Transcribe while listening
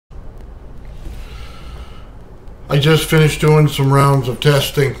I just finished doing some rounds of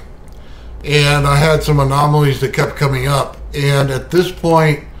testing, and I had some anomalies that kept coming up. And at this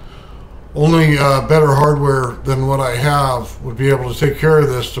point, only better hardware than what I have would be able to take care of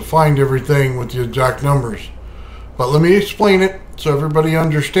this, to find everything with the exact numbers. But let me explain it so everybody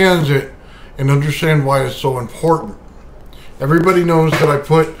understands it and understand why it's so important. Everybody knows that I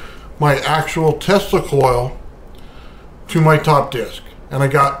put my actual Tesla coil to my top disc, and I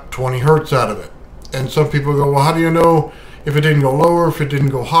got 20 hertz out of it. And some people go, well, how do you know if it didn't go lower, if it didn't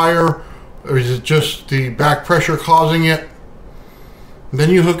go higher, or is it just the back pressure causing it? And then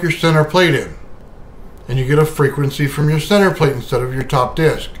you hook your center plate in, and you get a frequency from your center plate instead of your top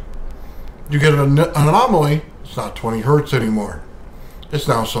disc. You get an anomaly. It's not 20 hertz anymore. It's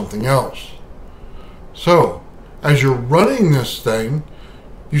now something else. So, as you're running this thing,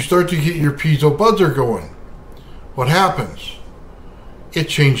 you start to get your piezo buzzer going. What happens? It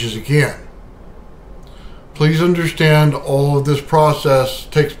changes again. Please understand, all of this process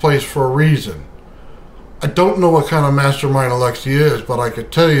takes place for a reason. I don't know what kind of mastermind Alexi is, but I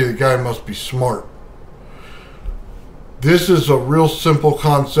could tell you the guy must be smart. This is a real simple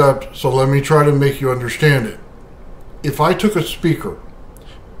concept, so let me try to make you understand it. If I took a speaker,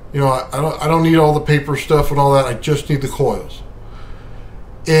 I don't need all the paper stuff and all that, I just need the coils.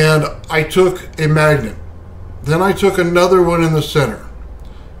 And I took a magnet. Then I took another one in the center,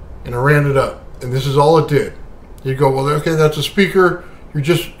 and I ran it up. And this is all it did. You go, well, okay, that's a speaker.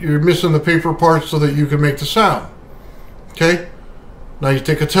 You're missing the paper parts so that you can make the sound. Okay? Now you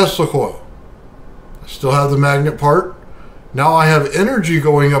take a Tesla coil. I still have the magnet part. Now I have energy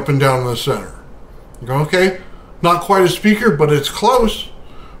going up and down in the center. You go, okay, not quite a speaker, but it's close,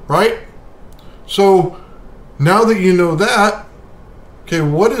 right? So now that you know that, okay,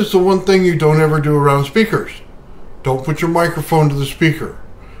 what is the one thing you don't ever do around speakers? Don't put your microphone to the speaker.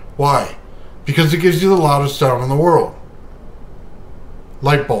 Why? Because it gives you the loudest sound in the world.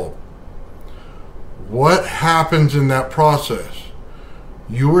 Light bulb. What happens in that process?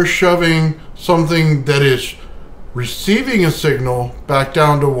 You are shoving something that is receiving a signal back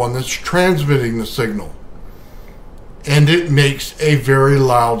down to one that's transmitting the signal. And it makes a very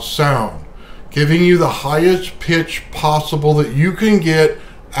loud sound, giving you the highest pitch possible that you can get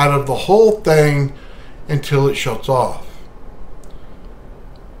out of the whole thing until it shuts off.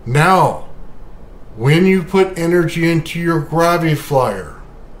 Now, when you put energy into your Graviflyer,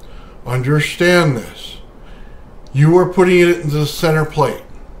 understand this. You are putting it into the center plate.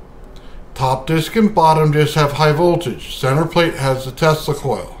 Top disc and bottom disc have high voltage. Center plate has the Tesla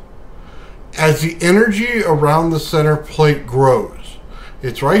coil. As the energy around the center plate grows,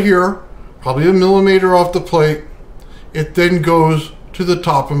 it's right here, probably a millimeter off the plate. It then goes to the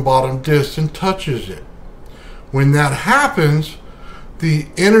top and bottom disc and touches it. When that happens, the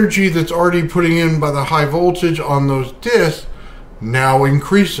energy that's already putting in by the high voltage on those discs now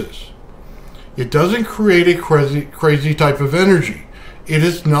increases. It doesn't create a crazy type of energy. It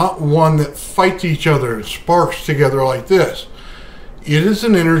is not one that fights each other and sparks together like this. It is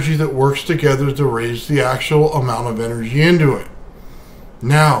an energy that works together to raise the actual amount of energy into it.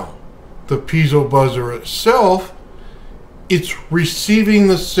 Now, the piezo buzzer itself, it's receiving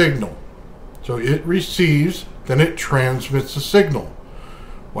the signal. So it receives, then it transmits the signal.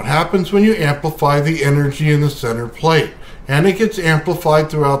 What happens when you amplify the energy in the center plate? And it gets amplified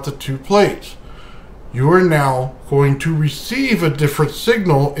throughout the two plates. You are now going to receive a different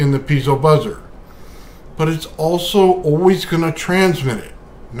signal in the piezo buzzer. But it's also always going to transmit it.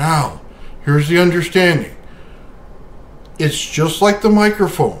 Now, here's the understanding. It's just like the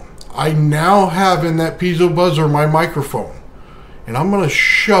microphone. I now have in that piezo buzzer my microphone. And I'm going to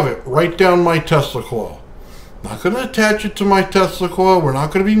shove it right down my Tesla coil. Not going to attach it to my Tesla coil. We're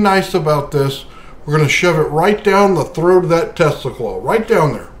not going to be nice about this. We're going to shove it right down the throat of that Tesla coil. Right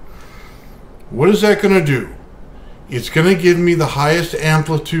down there. What is that going to do? It's going to give me the highest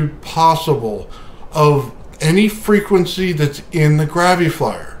amplitude possible of any frequency that's in the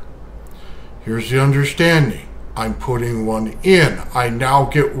Graviflyer. Here's the understanding. I'm putting one in. I now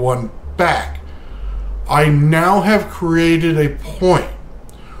get one back. I now have created a point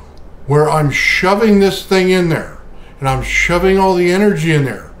where I'm shoving this thing in there, and I'm shoving all the energy in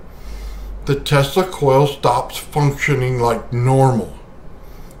there. The Tesla coil stops functioning like normal.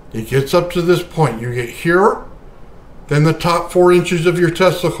 It gets up to this point. You get here, then the top 4 inches of your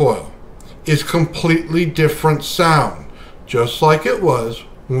Tesla coil is completely different sound, just like it was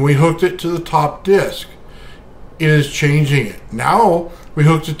when we hooked it to the top disc. It is changing it. Now we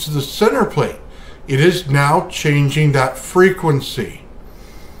hooked it to the center plate. It is now changing that frequency.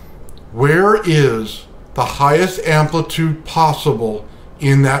 Where is the highest amplitude possible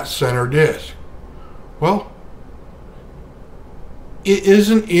in that center disc? Well, it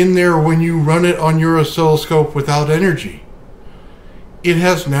isn't in there when you run it on your oscilloscope without energy. It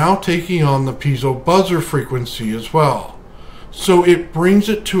has now taken on the piezo buzzer frequency as well. So it brings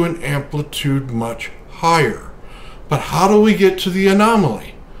it to an amplitude much higher. But how do we get to the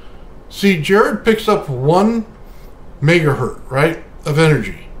anomaly? See, Jared picks up 1 megahertz, right, of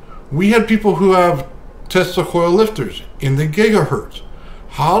energy. We had people who have Tesla coil lifters in the gigahertz.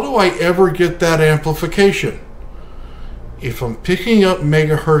 How do I ever get that amplification? If I'm picking up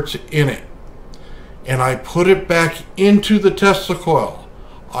megahertz in it, and I put it back into the Tesla coil,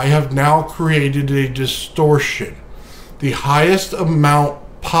 I have now created a distortion. The highest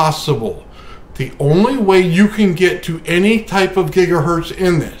amount possible. The only way you can get to any type of gigahertz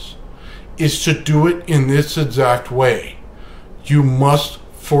in this is to do it in this exact way. You must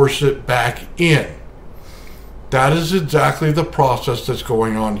force it back in. That is exactly the process that's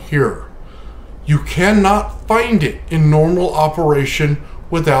going on here. You cannot find it in normal operation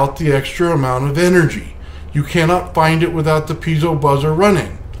without the extra amount of energy. You cannot find it without the piezo buzzer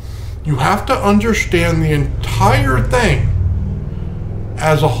running. You have to understand the entire thing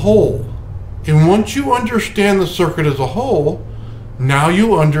as a whole. And once you understand the circuit as a whole, now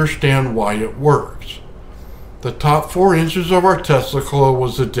you understand why it works. The top 4 inches of our Tesla coil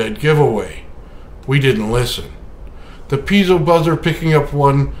was a dead giveaway. We didn't listen. The piezo buzzer picking up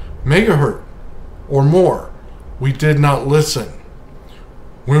 1 megahertz or more, we did not listen.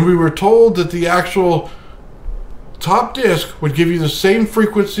 When we were told that the actual top disc would give you the same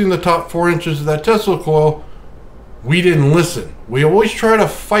frequency in the top 4 inches of that Tesla coil, we didn't listen. We always try to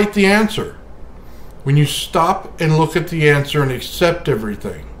fight the answer. When you stop and look at the answer and accept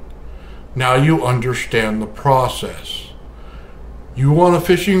everything, now you understand the process. You want a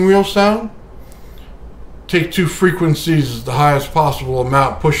fishing reel sound? Take 2 frequencies, the highest possible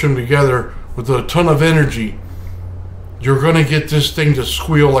amount, push them together with a ton of energy. You're going to get this thing to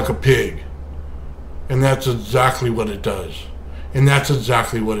squeal like a pig. And that's exactly what it does. And that's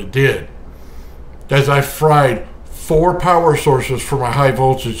exactly what it did. As I fried 4 power sources for my high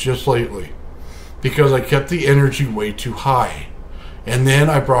voltage just lately, because I kept the energy way too high. And then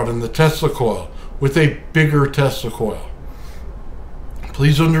I brought in the Tesla coil with a bigger Tesla coil.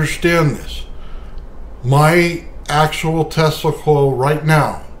 Please understand this. My actual Tesla coil right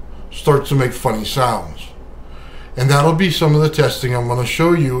now starts to make funny sounds. And that'll be some of the testing I'm going to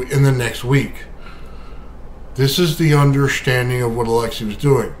show you in the next week. This is the understanding of what Alexi was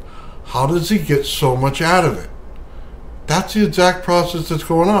doing. How does he get so much out of it? That's the exact process that's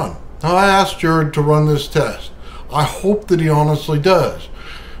going on. Now, I asked Jared to run this test. I hope that he honestly does.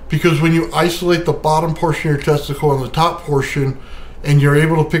 Because when you isolate the bottom portion of your Tesla coil and the top portion, and you're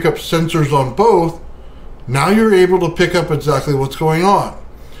able to pick up sensors on both, now you're able to pick up exactly what's going on.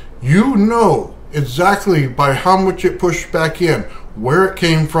 You know exactly by how much it pushed back in, where it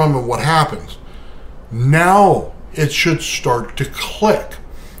came from, and what happens. Now it should start to click.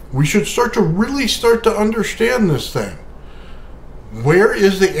 We should start to really start to understand this thing. Where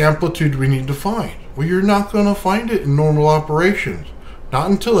is the amplitude we need to find? Well, you're not going to find it in normal operations. Not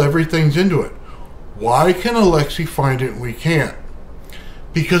until everything's into it. Why can Alexi find it and we can't?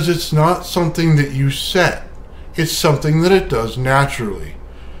 Because it's not something that you set. It's something that it does naturally.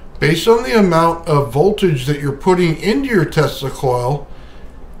 Based on the amount of voltage that you're putting into your Tesla coil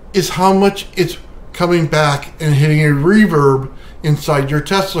is how much it's coming back and hitting a reverb inside your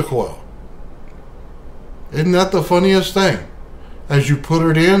Tesla coil. Isn't that the funniest thing? As you put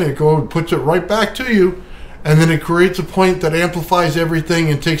it in, it puts it right back to you, and then it creates a point that amplifies everything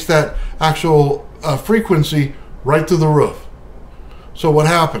and takes that actual frequency right to the roof. So what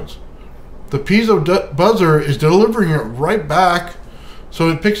happens? The piezo buzzer is delivering it right back, so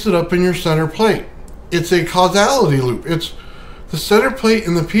it picks it up in your center plate. It's a causality loop. It's the center plate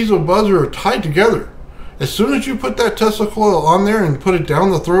and the piezo buzzer are tied together. As soon as you put that Tesla coil on there and put it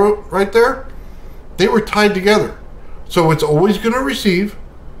down the throat right there, they were tied together. So it's always going to receive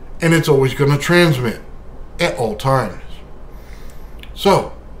and it's always going to transmit at all times.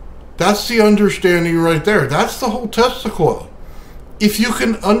 So that's the understanding right there. That's the whole Tesla coil. If you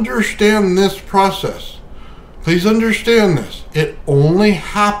can understand this process, please understand this. It only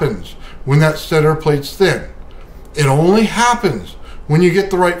happens when that center plate's thin. It only happens when you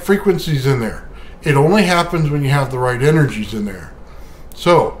get the right frequencies in there. It only happens when you have the right energies in there.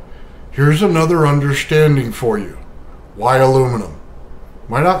 So here's another understanding for you. Why aluminum?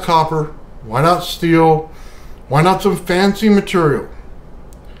 Why not copper? Why not steel? Why not some fancy material?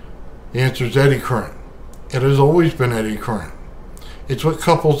 The answer is eddy current. It has always been eddy current. It's what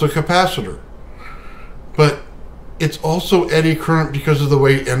couples a capacitor. But it's also eddy current because of the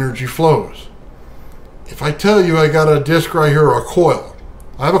way energy flows. if I tell you I got a disc right here, or a coil,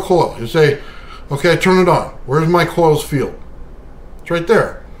 I have a coil. You say, okay, I turn it on. Where's my coil's field? It's right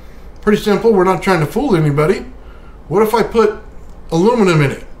there. Pretty simple. We're not trying to fool anybody. What if I put aluminum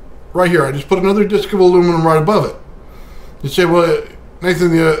in it? Right here. I just put another disc of aluminum right above it. You say, well,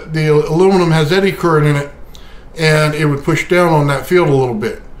 Nathan, the aluminum has eddy current in it, and it would push down on that field a little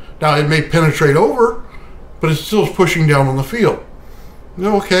bit. Now, it may penetrate over, but it's still pushing down on the field.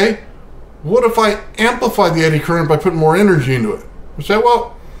 Okay, what if I amplify the eddy current by putting more energy into it? You say,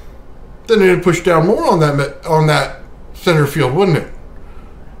 well, then it would push down more on that center field, wouldn't it?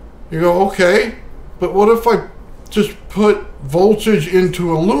 You go, okay, but what if I just put voltage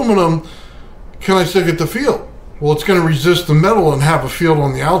into aluminum? Can I still get the field? Well, it's going to resist the metal and have a field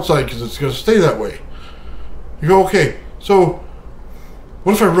on the outside because it's going to stay that way. You go, okay, so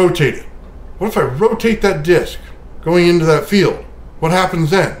what if I rotate it? What if I rotate that disc going into that field? What happens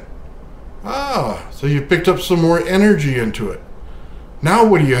then? So you picked up some more energy into it. Now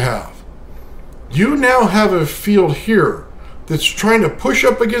what do you have? You now have a field here that's trying to push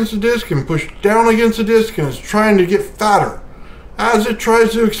up against the disc and push down against the disc, and it's trying to get fatter. As it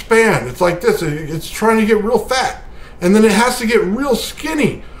tries to expand, it's like this. It's trying to get real fat. And then it has to get real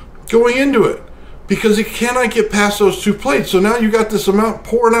skinny going into it because it cannot get past those two plates. So now you got this amount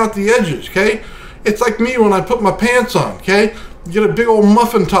pouring out the edges, okay? It's like me when I put my pants on, okay? You get a big old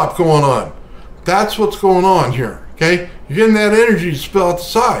muffin top going on. That's what's going on here, okay? You're getting that energy to spill out the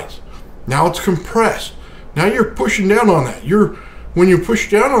sides. Now it's compressed. Now you're pushing down on that. When you push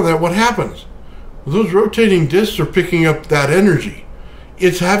down on that, what happens? Those rotating discs are picking up that energy.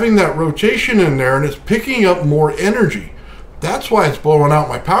 It's having that rotation in there, and it's picking up more energy. That's why it's blowing out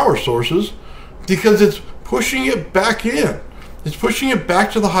my power sources, because it's pushing it back in. It's pushing it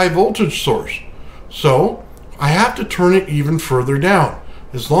back to the high voltage source. So I have to turn it even further down.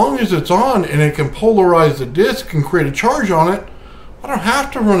 As long as it's on and it can polarize the disc and create a charge on it, I don't have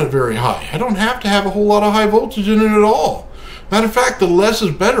to run it very high. I don't have to have a whole lot of high voltage in it at all. Matter of fact, the less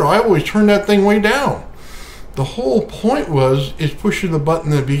is better. I always turn that thing way down. The whole point is pushing the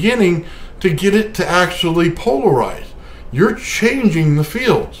button in the beginning to get it to actually polarize. You're changing the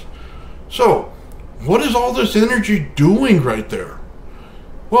fields. So, what is all this energy doing right there?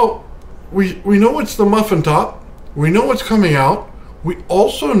 Well, we know it's the muffin top. We know what's coming out. We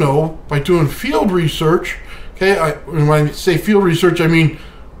also know by doing field research, okay, when I say field research, I mean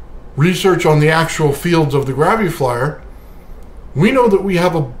research on the actual fields of the Graviflyer. We know that we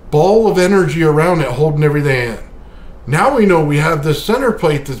have a ball of energy around it holding everything in. Now we know we have this center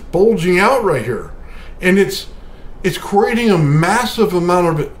plate that's bulging out right here. And it's creating a massive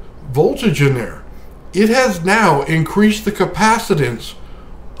amount of voltage in there. It has now increased the capacitance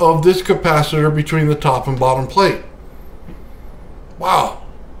of this capacitor between the top and bottom plate. Wow.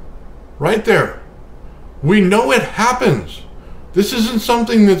 Right there. We know it happens. This isn't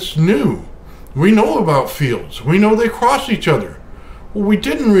something that's new. We know about fields. We know they cross each other. What we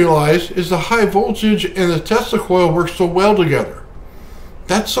didn't realize is the high voltage and the Tesla coil work so well together.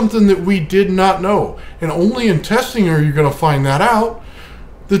 That's something that we did not know. And only in testing are you going to find that out.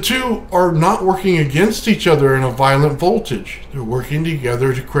 The two are not working against each other in a violent voltage. They're working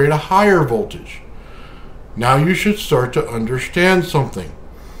together to create a higher voltage. Now you should start to understand something.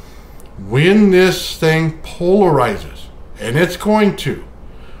 When this thing polarizes, and it's going to,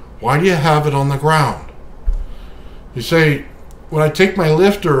 why do you have it on the ground? You say, when I take my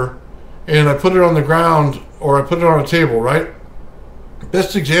lifter and I put it on the ground or I put it on a table, right?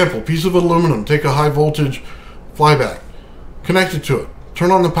 Best example, piece of aluminum, take a high voltage flyback, connect it to it,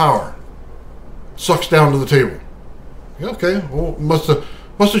 turn on the power, sucks down to the table. Okay, well, must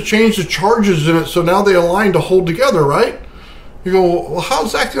have changed the charges in it, so now they align to hold together, right? You go, well,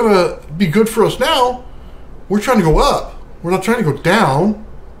 how's that going to be good for us now? We're trying to go up. We're not trying to go down.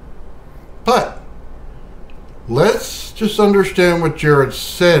 But let's just understand what Jared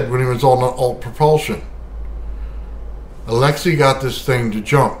said when he was on alt propulsion. Alexei got this thing to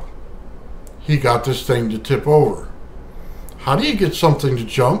jump. He got this thing to tip over. How do you get something to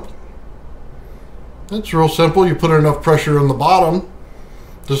jump? It's real simple. You put enough pressure in the bottom.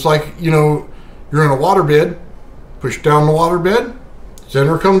 Just like, you're in a waterbed. Push down the waterbed,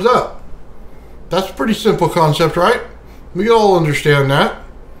 center comes up. That's a pretty simple concept, right? We all understand that.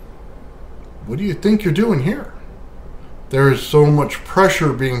 What do you think you're doing here? There is so much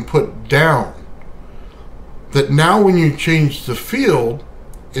pressure being put down that now when you change the field,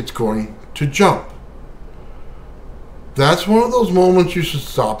 it's going to jump. That's one of those moments you should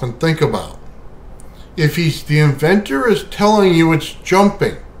stop and think about. If the inventor is telling you it's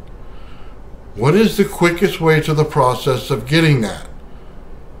jumping, what is the quickest way to the process of getting that?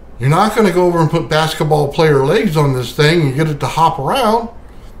 You're not going to go over and put basketball player legs on this thing and get it to hop around.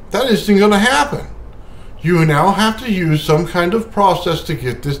 That isn't going to happen. You now have to use some kind of process to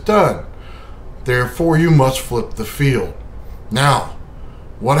get this done. Therefore, you must flip the field. Now,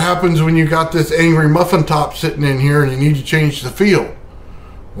 what happens when you got this angry muffin top sitting in here and you need to change the field?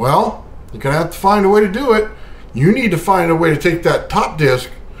 Well, you're going to have to find a way to do it. You need to find a way to take that top disc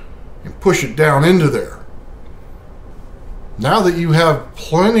and push it down into there. Now that you have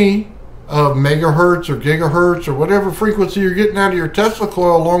plenty of megahertz or gigahertz or whatever frequency you're getting out of your Tesla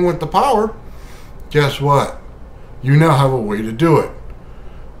coil along with the power, guess what? You now have a way to do it.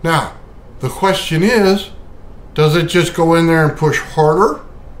 Now, the question is, does it just go in there and push harder?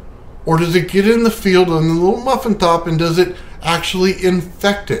 Or does it get in the field on the little muffin top and does it actually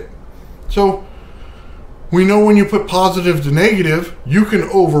infect it? So, we know when you put positive to negative, you can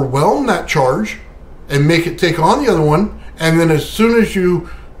overwhelm that charge and make it take on the other one. And then as soon as you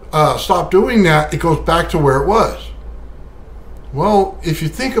stop doing that, it goes back to where it was. Well, if you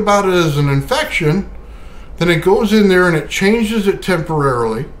think about it as an infection, then it goes in there and it changes it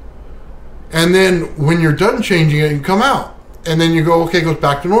temporarily. And then when you're done changing it, you come out. And then you go, okay, it goes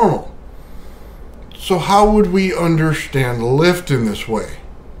back to normal. So how would we understand lift in this way?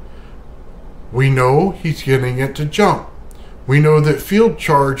 We know he's getting it to jump. We know that field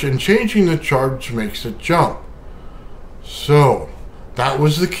charge and changing the charge makes it jump. So that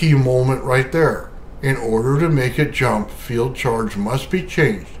was the key moment right there. In order to make it jump, field charge must be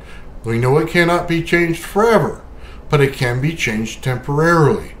changed. We know it cannot be changed forever, but it can be changed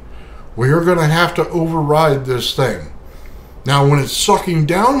temporarily. We are going to have to override this thing. Now, when it's sucking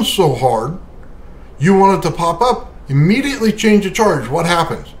down so hard, you want it to pop up, immediately change the charge. What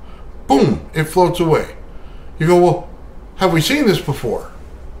happens? Boom, it floats away. You go, well, have we seen this before?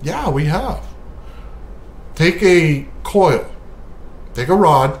 Yeah, we have. Take a coil, take a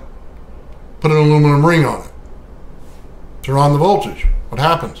rod, put an aluminum ring on it. Turn on the voltage. What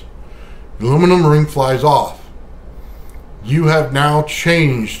happens? The aluminum ring flies off. You have now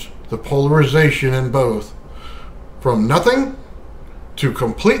changed the polarization in both from nothing to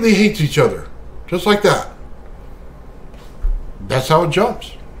completely hates each other. Just like that. That's how it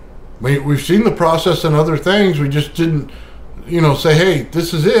jumps. We've seen the process in other things. We just didn't, say, hey,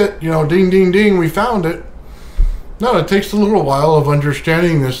 this is it. Ding, ding, ding, we found it. No, it takes a little while of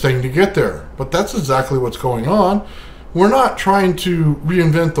understanding this thing to get there. But that's exactly what's going on. We're not trying to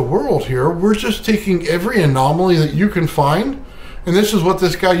reinvent the world here. We're just taking every anomaly that you can find, and this is what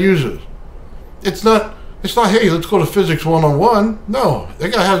this guy uses. It's not, hey, let's go to physics 101. No,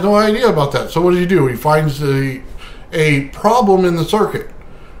 that guy has no idea about that. So what does he do? He finds a problem in the circuit.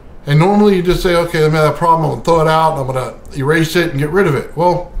 And normally you just say, okay, let me have that problem, I'm going to throw it out, and I'm going to erase it and get rid of it.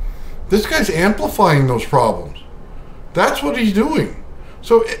 Well, this guy's amplifying those problems. That's what he's doing.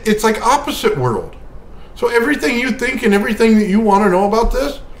 So it's like opposite world. So everything you think and everything that you want to know about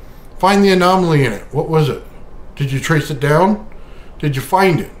this, find the anomaly in it. What was it? Did you trace it down? Did you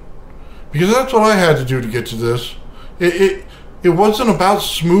find it? Because that's what I had to do to get to this. It wasn't about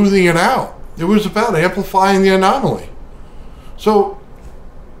smoothing it out. It was about amplifying the anomaly. So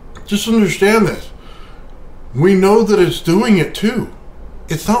just understand this. We know that it's doing it too.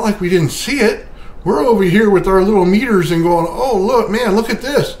 It's not like we didn't see it. We're over here with our little meters and going, oh, look, man, look at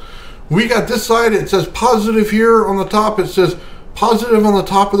this. We got this side. It says positive here on the top. It says positive on the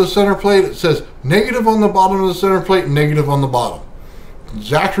top of the center plate. It says negative on the bottom of the center plate, negative on the bottom.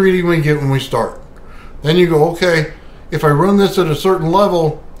 Exact reading we get when we start. Then you go, okay, if I run this at a certain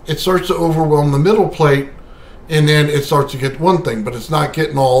level, it starts to overwhelm the middle plate, and then it starts to get one thing, but it's not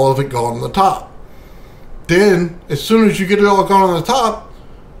getting all of it gone on the top. Then, as soon as you get it all gone on the top,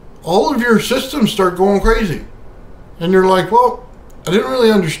 all of your systems start going crazy. And you're like, well, I didn't really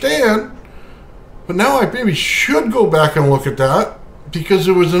understand, but now I maybe should go back and look at that because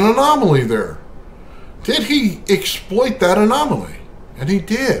there was an anomaly there. Did he exploit that anomaly? And he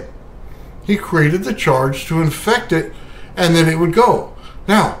did. He created the charge to infect it, and then it would go.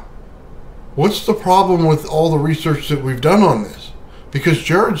 Now, what's the problem with all the research that we've done on this? Because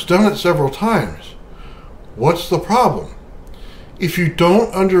Jared's done it several times. What's the problem? If you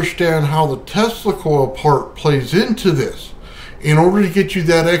don't understand how the Tesla coil part plays into this, in order to get you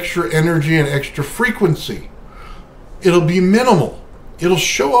that extra energy and extra frequency, it'll be minimal. It'll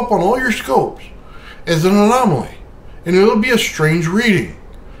show up on all your scopes as an anomaly, and it'll be a strange reading.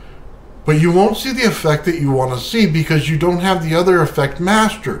 But you won't see the effect that you want to see because you don't have the other effect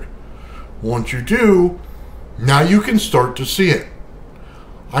mastered. Once you do, now you can start to see it.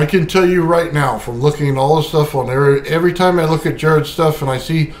 I can tell you right now, from looking at all the stuff on there, every time I look at Jared's stuff and I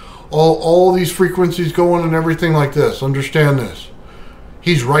see all these frequencies going and everything like this, understand this.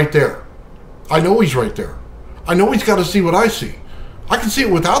 He's right there. I know he's right there. I know he's got to see what I see. I can see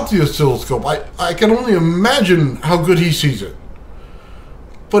it without the oscilloscope. I can only imagine how good he sees it.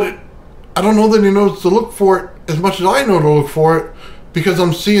 But I don't know that he knows to look for it as much as I know to look for it, because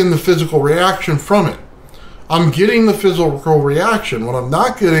I'm seeing the physical reaction from it. I'm getting the physical reaction. What I'm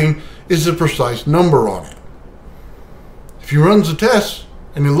not getting is the precise number on it. If he runs a test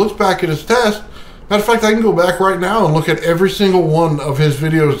and he looks back at his test, matter of fact, I can go back right now and look at every single one of his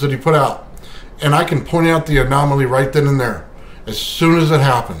videos that he put out, and I can point out the anomaly right then and there as soon as it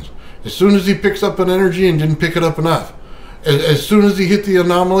happens. As soon as he picks up an energy and didn't pick it up enough. As soon as he hit the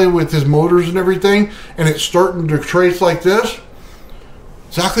anomaly with his motors and everything, and it's starting to trace like this,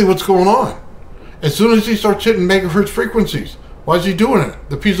 exactly what's going on. As soon as he starts hitting megahertz frequencies, why is he doing it?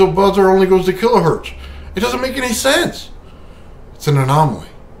 The piezo buzzer only goes to kilohertz. It doesn't make any sense. It's an anomaly.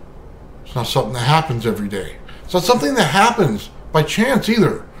 It's not something that happens every day. It's not something that happens by chance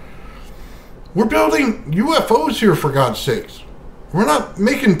either. We're building UFOs here, for God's sakes. We're not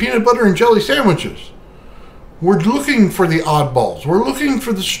making peanut butter and jelly sandwiches. We're looking for the oddballs. We're looking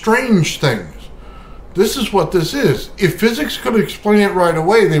for the strange things. This is what this is. If physics could explain it right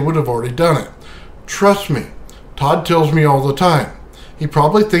away, they would have already done it. Trust me. Todd tells me all the time. He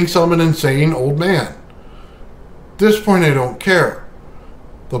probably thinks I'm an insane old man. At this point, I don't care.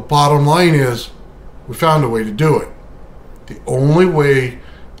 The bottom line is, we found a way to do it. The only way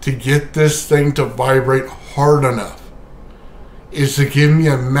to get this thing to vibrate hard enough is to give me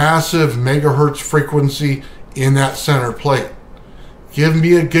a massive megahertz frequency in that center plate. Give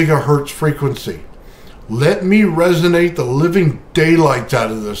me a gigahertz frequency. Let me resonate the living daylights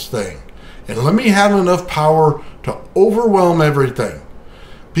out of this thing. And let me have enough power to overwhelm everything.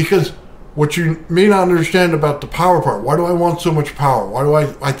 Because what you may not understand about the power part, why do I want so much power? Why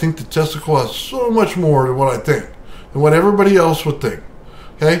do I think the testicle has so much more than what I think, than what everybody else would think?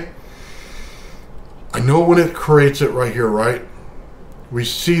 Okay? I know when it creates it right here, right? We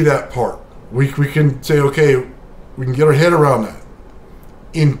see that part. We can say, okay, we can get our head around that.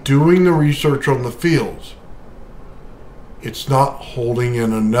 In doing the research on the fields, it's not holding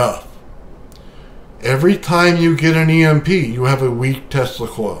in enough. Every time you get an EMP, you have a weak Tesla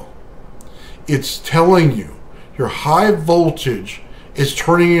coil. It's telling you your high voltage is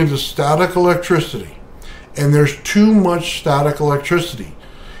turning into static electricity, and there's too much static electricity.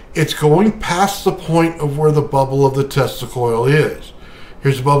 It's going past the point of where the bubble of the Tesla coil is.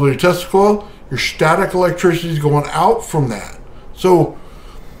 Here's the bubble of your Tesla coil. Your static electricity is going out from that. So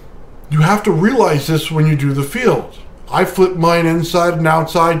you have to realize this when you do the fields. I flip mine inside and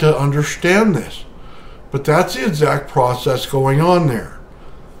outside to understand this. But that's the exact process going on there.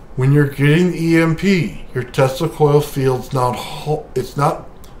 When you're getting EMP, your Tesla coil field's not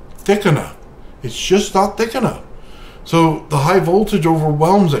thick enough. It's just not thick enough. So the high voltage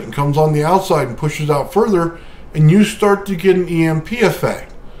overwhelms it and comes on the outside and pushes out further, and you start to get an EMP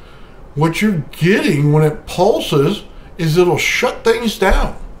effect. What you're getting when it pulses is it'll shut things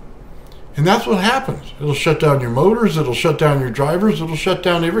down. And that's what happens. It'll shut down your motors, it'll shut down your drivers, it'll shut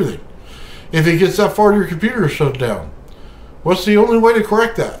down everything. If it gets that far, your computer will shut down. What's the only way to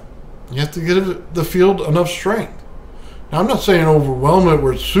correct that? You have to give the field enough strength. Now, I'm not saying overwhelm it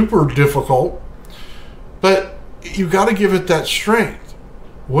where it's super difficult, but you got to give it that strength.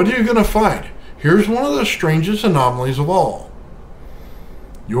 What are you going to find? Here's one of the strangest anomalies of all.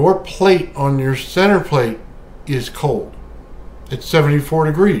 Your plate on your center plate is cold. It's 74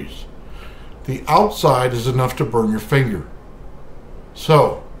 degrees. The outside is enough to burn your finger.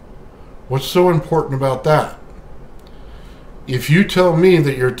 So, what's so important about that? If you tell me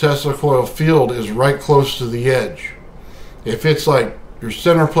that your Tesla coil field is right close to the edge, if it's like your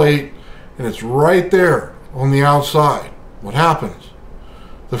center plate and it's right there on the outside, what happens?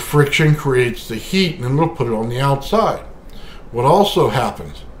 The friction creates the heat and it'll put it on the outside. What also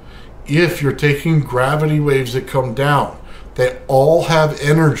happens, if you're taking gravity waves that come down, they all have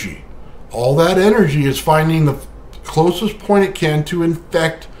energy. All that energy is finding the closest point it can to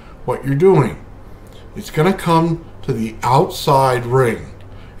infect what you're doing. It's going to come to the outside ring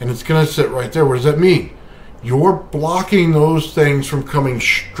and it's going to sit right there. What does that mean? You're blocking those things from coming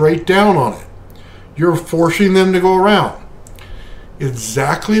straight down on it. You're forcing them to go around.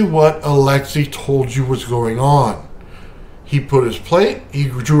 Exactly what Alexei told you was going on. He put his plate, he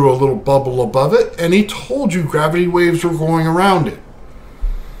drew a little bubble above it, and he told you gravity waves were going around it.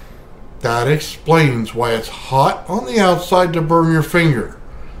 That explains why it's hot on the outside to burn your finger,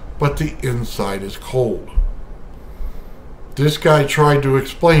 but the inside is cold. This guy tried to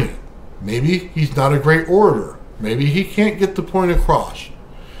explain it. Maybe he's not a great orator. Maybe he can't get the point across.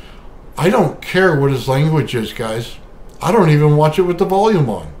 I don't care what his language is, guys. I don't even watch it with the volume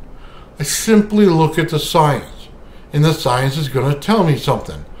on. I simply look at the science, and the science is going to tell me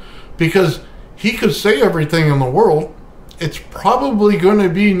something. Because he could say everything in the world, it's probably going to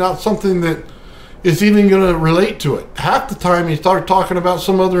be not something that is even going to relate to it. Half the time you start talking about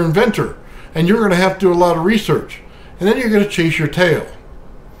some other inventor, and you're going to have to do a lot of research, and then you're going to chase your tail.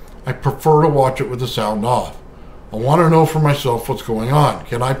 I prefer to watch it with the sound off. I want to know for myself what's going on.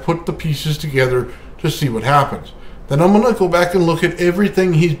 Can I put the pieces together to see what happens? Then I'm going to go back and look at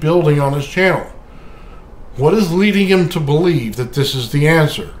everything he's building on his channel. What is leading him to believe that this is the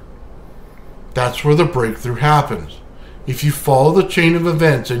answer? That's where the breakthrough happens. If you follow the chain of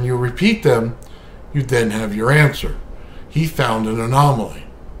events and you repeat them, you then have your answer. He found an anomaly.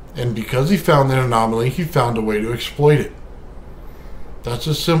 And because he found an anomaly, he found a way to exploit it. That's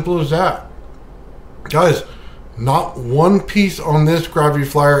as simple as that. Guys, not one piece on this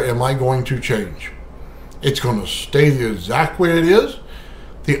Graviflyer am I going to change. It's going to stay the exact way it is.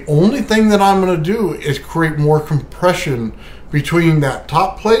 The only thing that I'm going to do is create more compression between that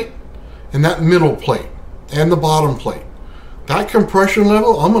top plate and that middle plate and the bottom plate. That compression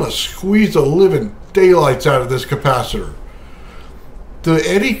level, I'm going to squeeze the living daylights out of this capacitor. The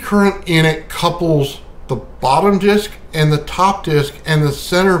eddy current in it couples the bottom disc and the top disc and the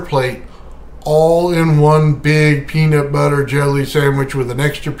center plate all in one big peanut butter jelly sandwich with an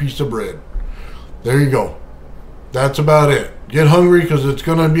extra piece of bread. There you go. That's about it. Get hungry because it's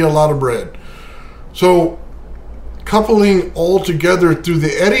going to be a lot of bread. So coupling all together through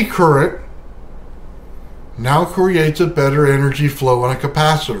the eddy current now creates a better energy flow on a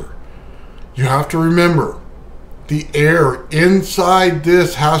capacitor. You have to remember, the air inside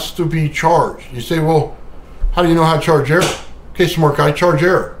this has to be charged. You say, well, how do you know how to charge air? Okay, smart guy, charge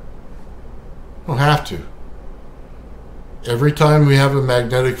air. Don't have to. Every time we have a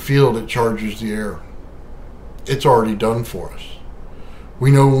magnetic field, it charges the air. It's already done for us.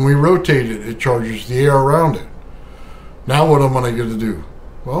 We know when we rotate it, it charges the air around it. Now what am I going to do?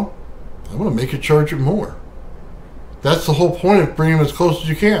 Well, I'm going to make it charge it more. That's the whole point of bringing them as close as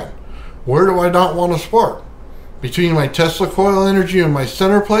you can. Where do I not want to spark? Between my Tesla coil energy and my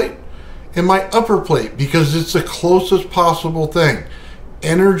center plate and my upper plate, because it's the closest possible thing.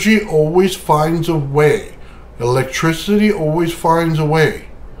 Energy always finds a way. Electricity always finds a way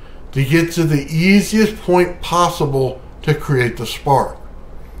to get to the easiest point possible to create the spark.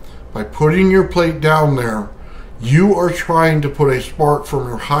 By putting your plate down there, you are trying to put a spark from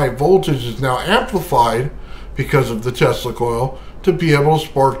your high voltage is now amplified because of the Tesla coil to be able to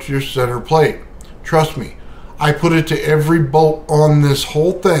spark to your center plate. Trust me, I put it to every bolt on this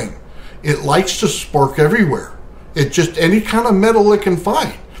whole thing. It likes to spark everywhere. It's just any kind of metal it can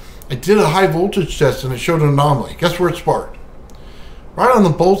find. I did a high voltage test and it showed an anomaly. Guess where it sparked? Right on the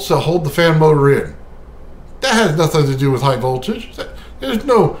bolts that hold the fan motor in. That has nothing to do with high voltage. There's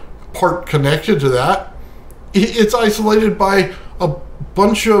no part connected to that. It's isolated by a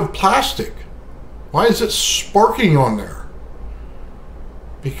bunch of plastic. Why is it sparking on there?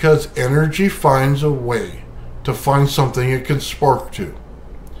 Because energy finds a way to find something it can spark to.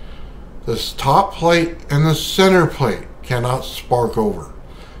 This top plate and the center plate cannot spark over.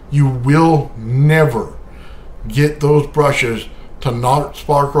 You will never get those brushes to not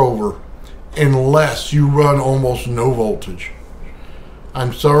spark over unless you run almost no voltage.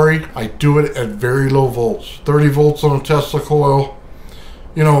 I'm sorry, I do it at very low volts. 30 volts on a Tesla coil,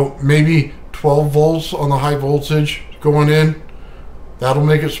 you know, maybe 12 volts on the high voltage going in. That'll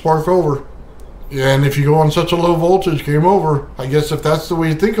make it spark over. And if you go on such a low voltage, game over. I guess if that's the way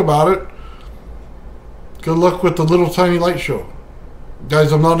you think about it, good luck with the little tiny light show.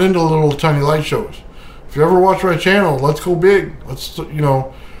 Guys, I'm not into little tiny light shows. If you ever watch my channel, let's go big. Let's,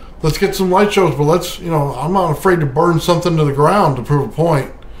 let's get some light shows, but let's, I'm not afraid to burn something to the ground to prove a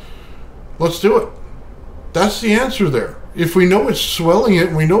point. Let's do it. That's the answer there. If we know it's swelling it,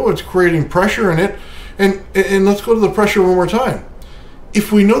 and we know it's creating pressure in it, and let's go to the pressure one more time.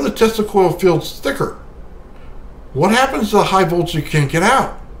 If we know the Tesla coil field's thicker, what happens to the high voltage you can't get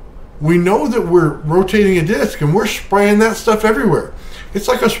out? We know that we're rotating a disc and we're spraying that stuff everywhere. It's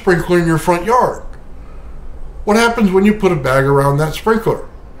like a sprinkler in your front yard. What happens when you put a bag around that sprinkler?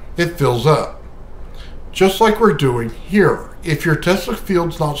 It fills up. Just like we're doing here. If your Tesla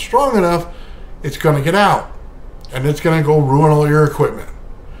field's not strong enough, it's going to get out. And it's going to go ruin all your equipment.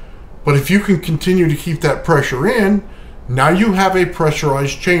 But if you can continue to keep that pressure in, now you have a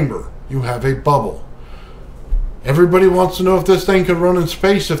pressurized chamber. You have a bubble. Everybody wants to know if this thing can run in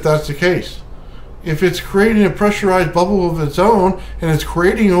space if that's the case. If it's creating a pressurized bubble of its own and it's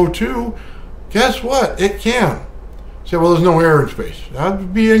creating O2, guess what? It can. Say, well, there's no air in space. That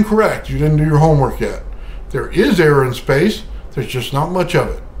would be incorrect. You didn't do your homework yet. There is air in space. There's just not much of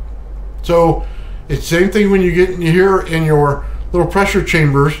it. So it's the same thing when you get in here in your little pressure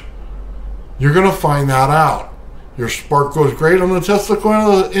chambers. You're going to find that out. Your spark goes great on the Tesla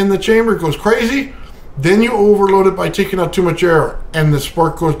coil in the chamber. It goes crazy. Then you overload it by taking out too much air, and the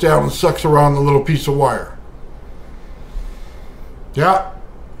spark goes down and sucks around the little piece of wire. Yeah,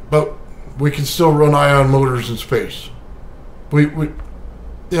 but we can still run ion motors in space. The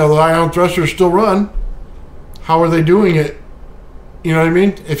ion thrusters still run. How are they doing it? You know what I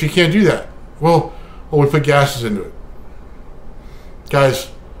mean? If you can't do that, well, we put gases into it.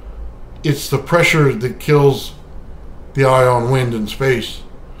 Guys, it's the pressure that kills the ion wind in space,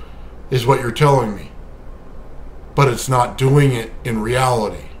 is what you're telling me. But it's not doing it in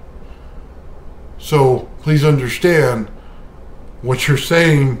reality. So please understand, what you're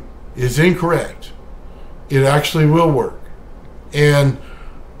saying is incorrect. It actually will work. And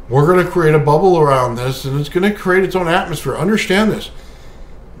we're going to create a bubble around this, and it's going to create its own atmosphere. Understand this.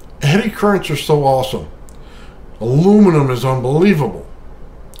 Eddy currents are so awesome. Aluminum is unbelievable.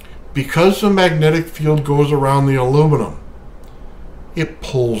 Because the magnetic field goes around the aluminum, it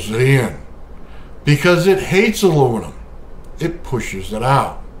pulls it in. Because it hates aluminum, it pushes it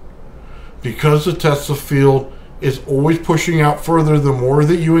out. Because the Tesla field is always pushing out further the more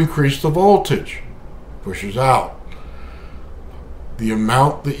that you increase the voltage, pushes out. The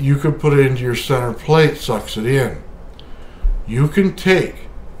amount that you could put into your center plate sucks it in. You can take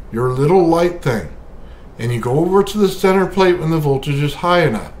your little light thing and you go over to the center plate when the voltage is high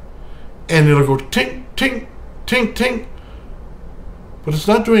enough, and it'll go tink, tink, tink, tink. But it's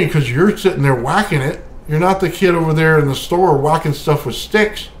not doing it because you're sitting there whacking it. You're not the kid over there in the store whacking stuff with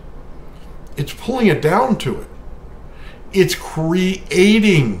sticks. It's pulling it down to it. It's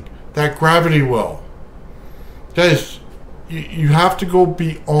creating that gravity well. Guys, you have to go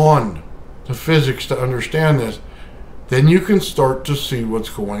beyond the physics to understand this. Then you can start to see what's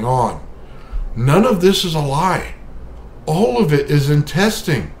going on. None of this is a lie. All of it is in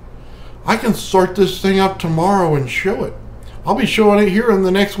testing. I can start this thing up tomorrow and show it. I'll be showing it here in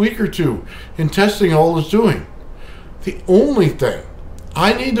the next week or two in testing all it's doing. The only thing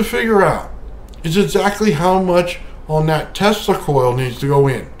I need to figure out is exactly how much on that Tesla coil needs to go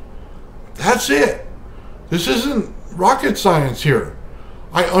in. That's it. This isn't rocket science here.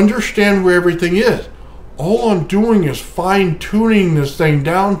 I understand where everything is. All I'm doing is fine-tuning this thing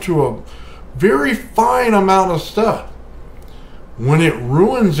down to a very fine amount of stuff. When it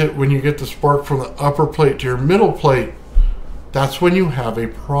ruins it, when you get the spark from the upper plate to your middle plate, that's when you have a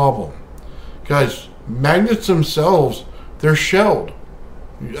problem. Guys, magnets themselves, they're shelled.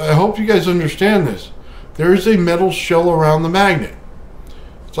 I hope you guys understand this. There is a metal shell around the magnet.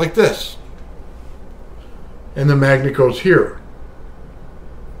 It's like this. And the magnet goes here.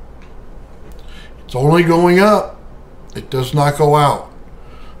 It's only going up. It does not go out.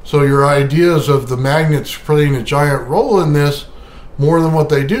 So your ideas of the magnets playing a giant role in this more than what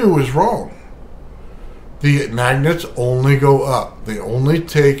they do is wrong. The magnets only go up. They only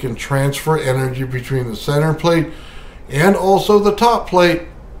take and transfer energy between the center plate and also the top plate,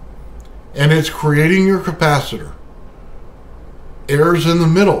 and it's creating your capacitor. Air's in the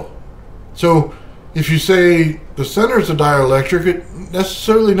middle. So if you say the center is a dielectric, it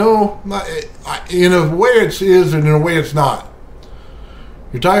necessarily no. In a way it is, and in a way it's not.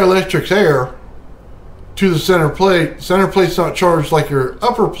 Your dielectric's air to the center plate. Center plate's not charged like your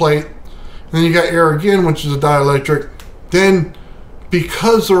upper plate. And then you got air again, which is a dielectric. Then,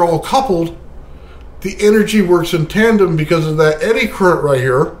 because they're all coupled, the energy works in tandem because of that eddy current right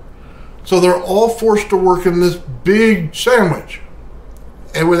here. So they're all forced to work in this big sandwich.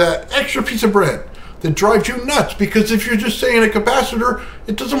 And with that extra piece of bread that drives you nuts, because if you're just saying a capacitor,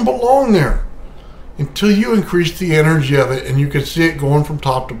 it doesn't belong there. Until you increase the energy of it, and you can see it going from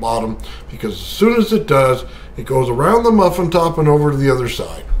top to bottom, because as soon as it does, it goes around the muffin top and over to the other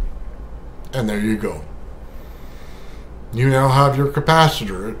side. And there you go. You now have your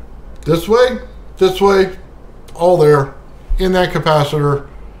capacitor. This way, all there, in that capacitor,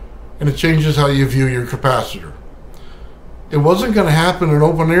 and it changes how you view your capacitor. It wasn't going to happen in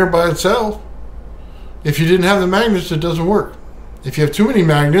open air by itself. If you didn't have the magnets, it doesn't work. If you have too many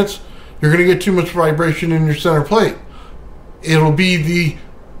magnets, you're going to get too much vibration in your center plate. It'll be the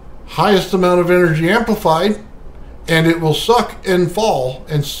highest amount of energy amplified, and it will suck and fall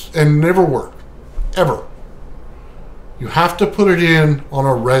and never work. Ever. You have to put it in on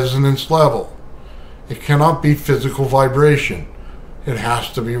a resonance level. It cannot be physical vibration. It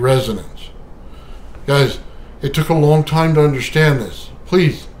has to be resonance. Guys, it took a long time to understand this.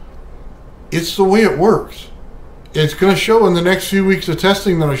 Please, it's the way it works. It's going to show in the next few weeks of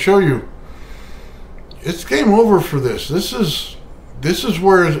testing that I show you. it's game over for this. This is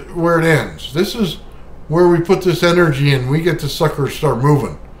where it ends. This is where we put this energy in. We get the sucker start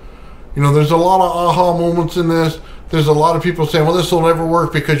moving. You know, there's a lot of aha moments in this. There's a lot of people saying, well, this will never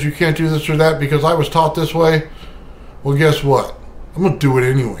work because you can't do this or that because I was taught this way. Well, guess what? I'm going to do it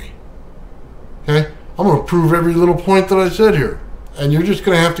anyway. Okay? I'm going to prove every little point that I said here. And you're just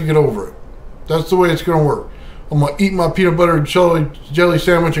going to have to get over it. That's the way it's going to work. I'm going to eat my peanut butter and jelly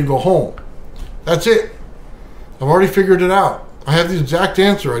sandwich and go home. That's it. I've already figured it out. I have the exact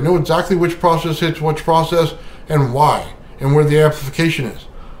answer. I know exactly which process hits which process and why and where the amplification is.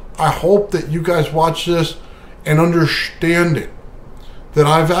 I hope that you guys watch this and understand it. That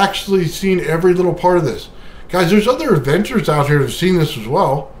I've actually seen every little part of this. Guys, there's other inventors out here that have seen this as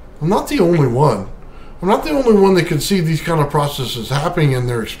well. I'm not the only one. I'm not the only one that can see these kind of processes happening in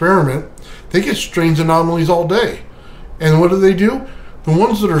their experiment. They get strange anomalies all day. And what do? The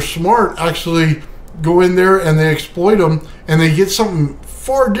ones that are smart actually go in there and they exploit them and they get something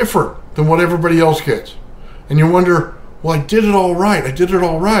far different than what everybody else gets. And you wonder, well, I did it all right. I did it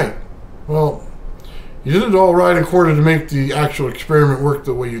all right. Well, you did it all right in order to make the actual experiment work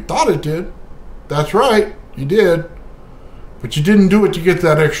the way you thought it did. That's right. You did. But you didn't do it to get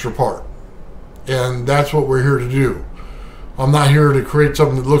that extra part. And that's what we're here to do. I'm not here to create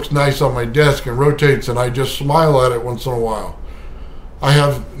something that looks nice on my desk and rotates and I just smile at it once in a while. I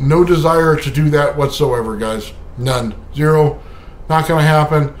have no desire to do that whatsoever, guys. None. Zero. Not going to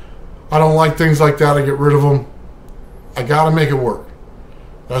happen. I don't like things like that. I get rid of them. I got to make it work.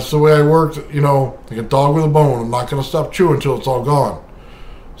 That's the way I work, you know, like a dog with a bone. I'm not going to stop chewing until it's all gone.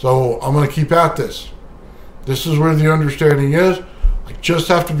 So I'm going to keep at this. This is where the understanding is. I just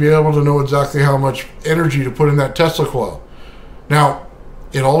have to be able to know exactly how much energy to put in that Tesla coil. Now,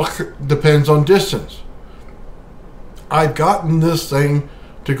 it all depends on distance. I've gotten this thing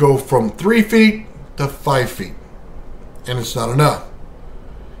to go from 3 feet to 5 feet. And it's not enough.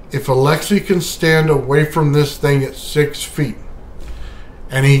 If Alexi can stand away from this thing at 6 feet,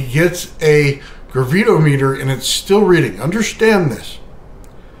 and he gets a gravitometer and it's still reading, understand this.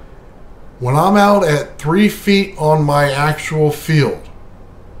 When I'm out at 3 feet on my actual field,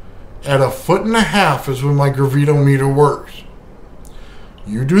 at 1.5 feet is when my gravitometer works.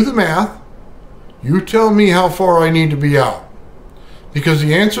 You do the math. You tell me how far I need to be out. Because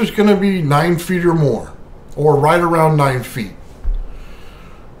the answer is going to be 9 feet or more. Or right around 9 feet.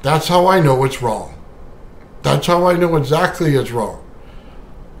 That's how I know it's wrong. That's how I know exactly it's wrong.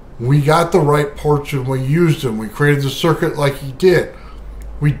 We got the right parts and we used them. We created the circuit like he did.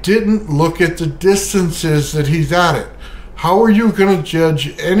 We didn't look at the distances that he's at it. How are you going to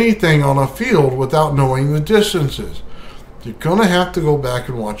judge anything on a field without knowing the distances? You're going to have to go back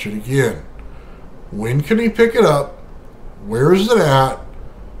and watch it again. When can he pick it up? Where is it at?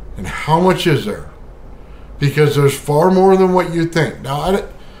 And how much is there? Because there's far more than what you think. Now,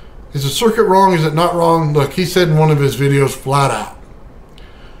 is the circuit wrong? Is it not wrong? Look, he said in one of his videos flat out.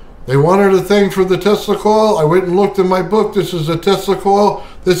 They wanted a thing for the Tesla coil. I went and looked in my book. This is a Tesla coil.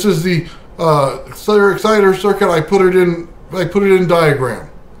 This is the exciter circuit. I put it in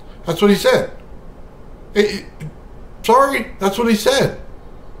diagram. That's what he said. Sorry, that's what he said.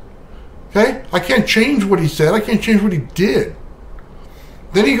 Okay? I can't change what he said. I can't change what he did.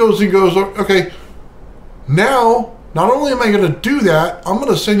 Then he goes, okay, now, not only am I going to do that, I'm going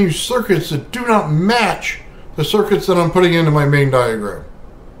to send you circuits that do not match the circuits that I'm putting into my main diagram.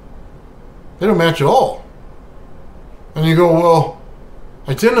 They don't match at all. And you go, well,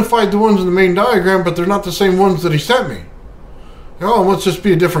 I identified the ones in the main diagram, but they're not the same ones that he sent me. Oh, let's just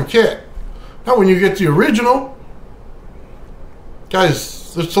be a different kit. Now, when you get the original,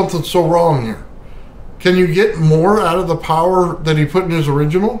 guys, there's something so wrong here. Can you get more out of the power that he put in his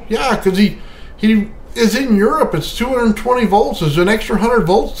original? Yeah, because he is in Europe. It's 220 volts. There's an extra 100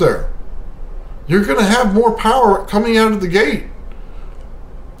 volts there. You're going to have more power coming out of the gate.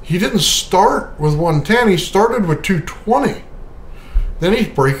 He didn't start with 110. He started with 220. Then he's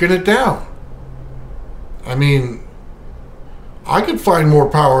breaking it down. I mean, I could find more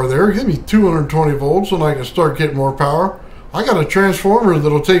power there. Give me 220 volts and I can start getting more power. I got a transformer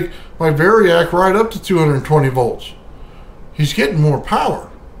that'll take my Variac right up to 220 volts. He's getting more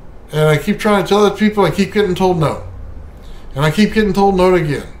power. And I keep trying to tell other people, I keep getting told no. And I keep getting told no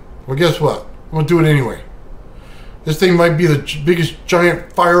again. Well, guess what? I'm going to do it anyway. This thing might be the biggest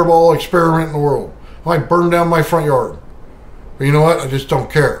giant fireball experiment in the world. I might burn down my front yard. But you know what? I just don't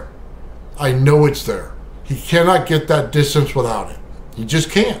care. I know it's there. He cannot get that distance without it. He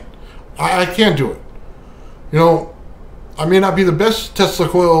just can't. I can't do it. You know, I may not be the best Tesla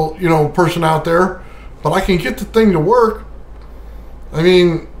coil, person out there, but I can get the thing to work. I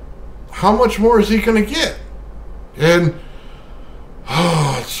mean, how much more is he going to get? And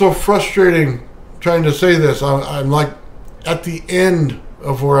it's so frustrating trying to say this. I'm like at the end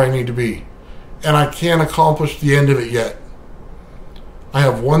of where I need to be, and I can't accomplish the end of it yet. I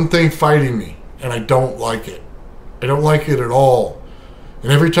have one thing fighting me, and I don't like it. I don't like it at all.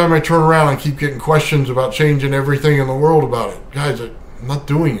 And every time I turn around, I keep getting questions about changing everything in the world about it. Guys, I'm not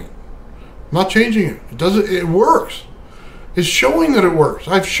doing it. I'm not changing it. It works. It's showing that it works.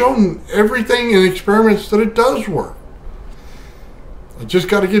 I've shown everything in experiments that it does work. I just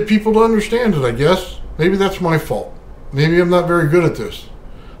got to get people to understand it, I guess. Maybe that's my fault. Maybe I'm not very good at this.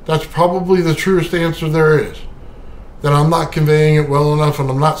 That's probably the truest answer there is. That I'm not conveying it well enough, and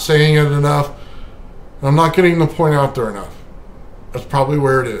I'm not saying it enough, and I'm not getting the point out there enough. That's probably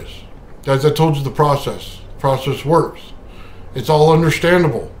where it is. Guys, I told you the process. The process works. It's all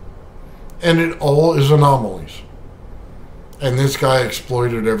understandable. And it all is anomalies. And this guy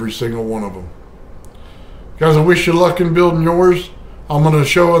exploited every single one of them. Guys, I wish you luck in building yours. I'm going to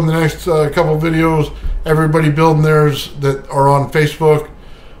show in the next couple videos everybody building theirs that are on Facebook.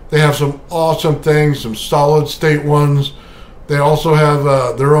 They have some awesome things, some solid state ones. They also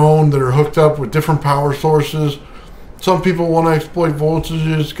have their own that are hooked up with different power sources. Some people want to exploit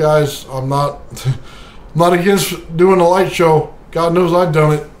voltages. Guys, I'm not against doing a light show. God knows I've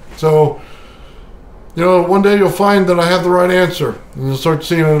done it. So, you know, one day you'll find that I have the right answer, and you'll start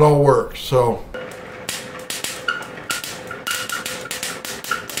seeing it all work. So,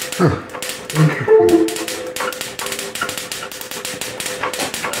 interesting.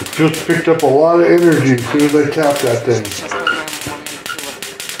 It just picked up a lot of energy as soon as I tapped that thing.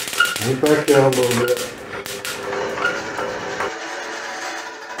 Went back down a little bit.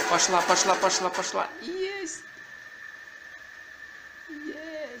 Пошла. Есть.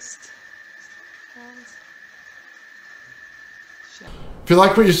 If you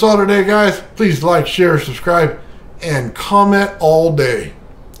like what you saw today, guys, please like, share, subscribe, and comment all day.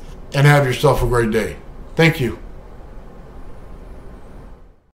 And have yourself a great day. Thank you.